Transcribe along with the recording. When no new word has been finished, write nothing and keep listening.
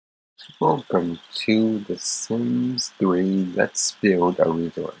Welcome to The Sims 3 Let's Build a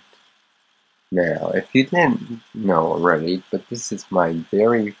Resort. Now, if you didn't know already, but this is my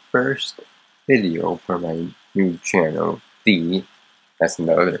very first video for my new channel, that's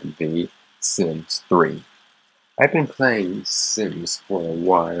another The Sims 3. I've been playing Sims for a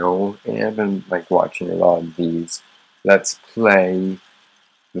while, and I've been watching a lot of these Let's Play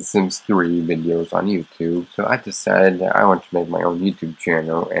The Sims 3 videos on YouTube, so I decided that I want to make my own YouTube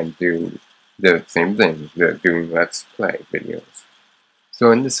channel and do the same thing, doing Let's Play videos.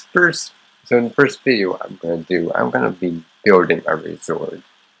 So in the first video I'm gonna be building a resort.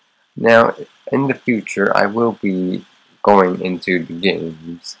 Now, in the future, I will be going into the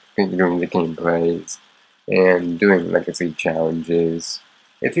games, doing the gameplays, and doing legacy challenges.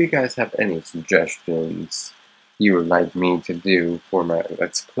 If you guys have any suggestions you would like me to do for my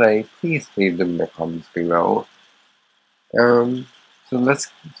Let's Play, please leave them in the comments below. Um, so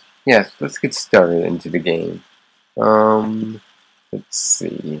let's get started into the game. Let's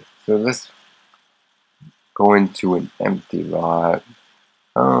see. So let's go into an empty lot.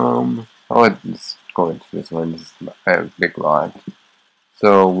 Let's go into this one. This is a big lot.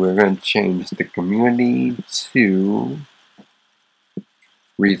 So we're going to change the community to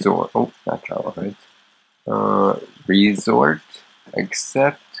resort. Oh, not childhood. Resort.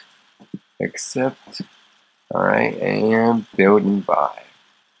 Accept. Alright, and build and buy.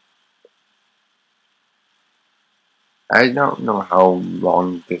 I don't know how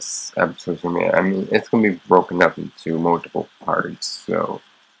long this episode's gonna be. I mean, it's gonna be broken up into multiple parts, so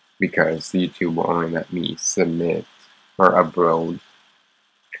because YouTube will only let me submit or upload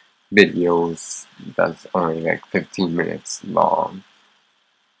videos that's only like 15 minutes long.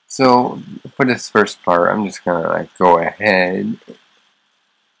 So for this first part, I'm just gonna go ahead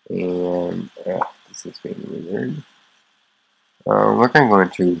and this is being weird. We're gonna go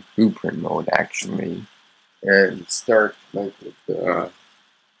into blueprint mode actually and start with the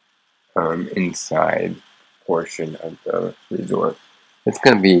inside portion of the resort. It's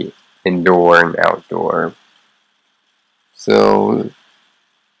gonna be indoor and outdoor. So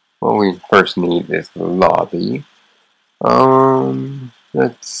what we first need is the lobby.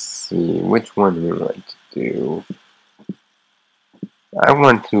 Let's see which one we want to do. I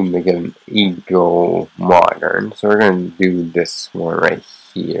want to make it an eco modern, so we're gonna do this one right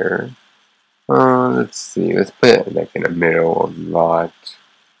here. Let's see. Let's put it like in the middle of the lot.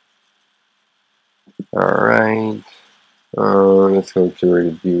 All right. Let's go to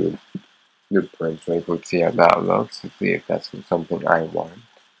review blueprints right quick. See how that looks. Let's see if that's something I want.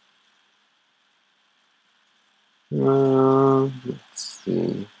 Let's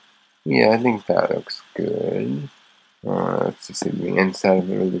see. Yeah, I think that looks good. Let's just see the inside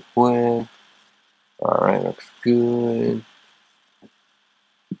of it really quick. Alright, looks good.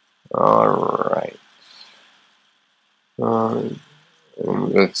 Alright.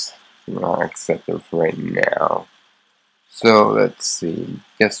 Let's not accept it right now. So, let's see.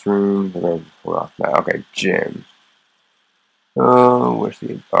 Guest room. We're going to pull off that. Okay, gym. Where's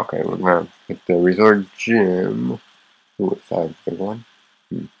the... Okay, we're going to get the resort gym. Ooh, is that a big one?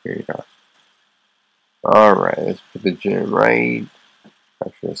 Here you go. Alright, let's put the gym right.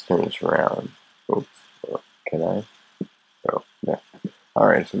 Actually, let's turn this around. Oops. Can I? Oh, no.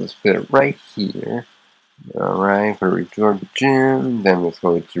 Alright, so let's put it right here. Alright, for resort gym. Then let's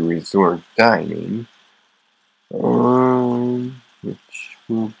go to resort dining. Which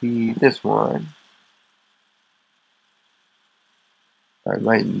will be this one. I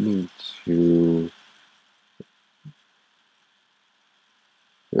might need to...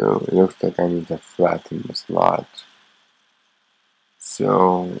 Oh, it looks like I need to flatten this lot.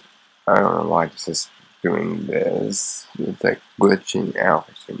 So, I don't know why this is doing this. It's like glitching out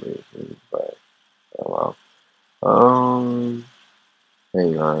for some reason, but oh well.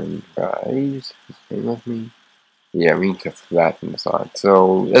 Hang on, guys. Stay with me. Yeah, we need to flatten this out.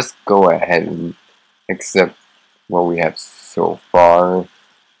 So let's go ahead and accept what we have so far.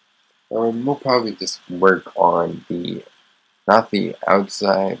 We'll probably just work on not the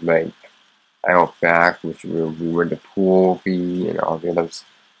outside, like out back, which will be where the pool will be and all the other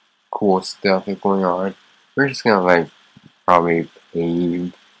cool stuff that's going on. We're just gonna probably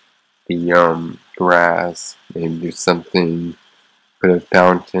pave the grass, maybe do something, put a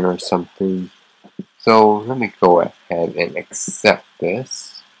fountain or something. So let me go ahead and accept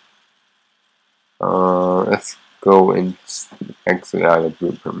this. Let's go and exit out of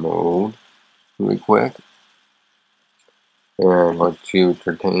blueprint mode really quick. And go to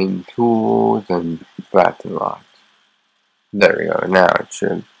entertain tools and flatten lot. There we go, now it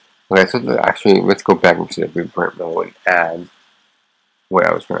should. Okay, so actually let's go back into the blueprint mode and add what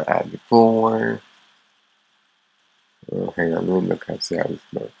I was going to add before. Oh, hang on, let me look and see how this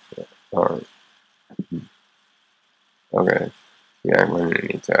looks. Alright. Okay. Yeah, I'm going to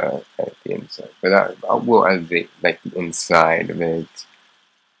need to edit the inside. But I will edit like the inside of it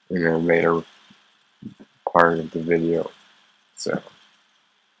in a later part of the video. So,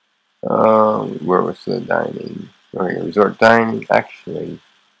 where was the dining? Okay, resort dining. Actually,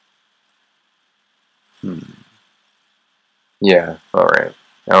 yeah, alright.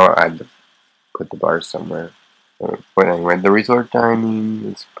 I'll add put the bar somewhere. But anyway, the resort dining,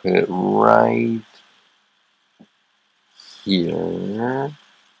 let's put it right here.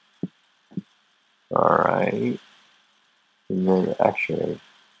 Alright. And then actually,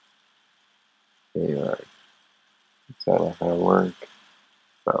 anyway, is that not gonna work?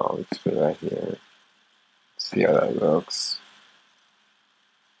 No, let's put it right here. Let's see how that looks.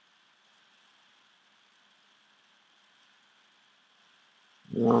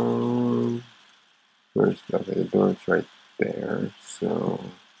 Where's the door's right there, so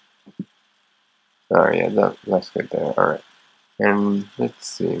alright, yeah, that's good there. Alright. And let's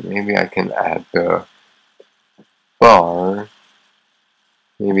see, maybe I can add the bar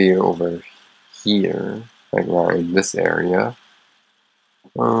maybe over here, like right in this area.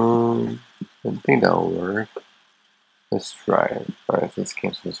 I think that'll work. Let's try it. Alright, let's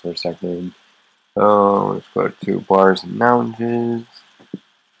cancel this for a second. Let's go to bars and lounges.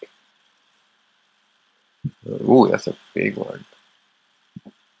 Ooh, that's a big one.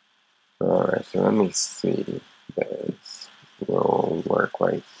 Alright, so let me see. This will work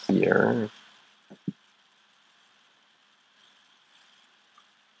right here.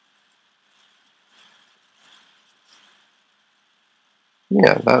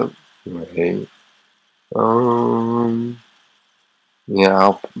 Yeah, that way. Yeah,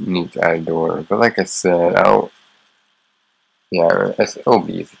 I'll need to add a door, but like I said, it'll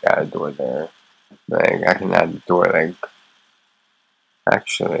be easy to add a door there. Like, I can add the door, like,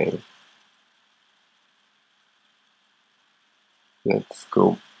 actually, let's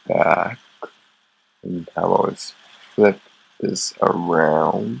go back, and how about let's flip this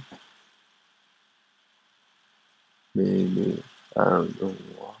around, maybe, I don't know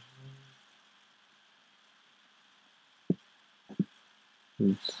why.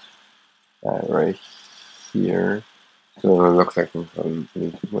 Let's add right here, so it looks like I'm from,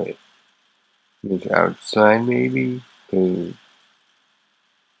 wait, outside maybe? Wait,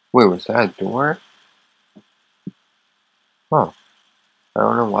 was that a door? Huh. I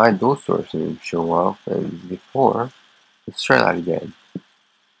don't know why those doors didn't show up and before. Let's try that again.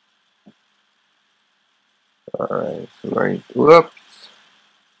 Alright, so right, whoops.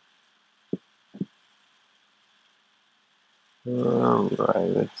 Alright,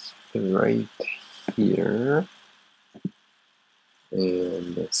 let's put it right here.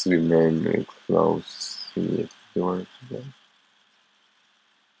 And let's zoom in and close, see if the doors again.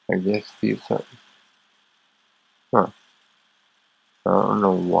 I guess these are, huh. I don't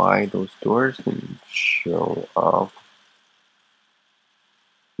know why those doors didn't show up.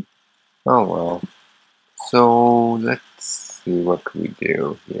 Oh well. So let's see what can we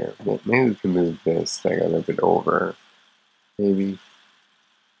do here. Maybe we can move this like a little bit over. Maybe.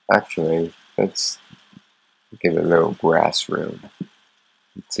 Actually, let's give it a little grass room.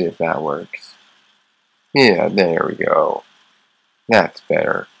 Let's see if that works. Yeah, there we go. That's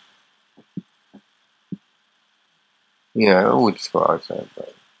better. Yeah, we'll just go outside,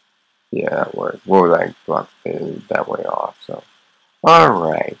 but yeah, that worked. We'll like block that way off. So,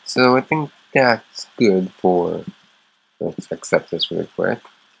 alright. So I think that's good for. Let's accept this really quick.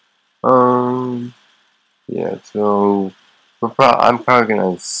 Yeah. So I'm probably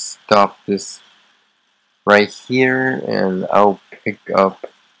gonna stop this right here, and I'll pick up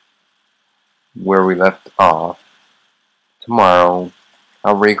where we left off tomorrow.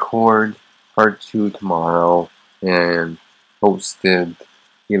 I'll record part 2 tomorrow and post it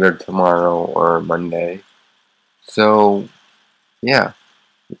either tomorrow or Monday. So, yeah.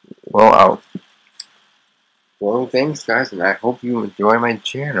 Well, thanks guys, and I hope you enjoy my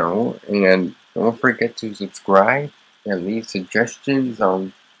channel. And don't forget to subscribe and leave suggestions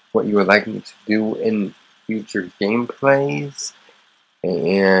on what you would like me to do in future gameplays.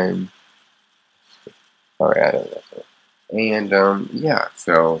 And alright, I don't know. And yeah,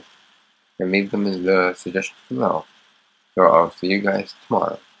 so and leave them in the suggestions below. So I'll see you guys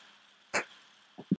tomorrow.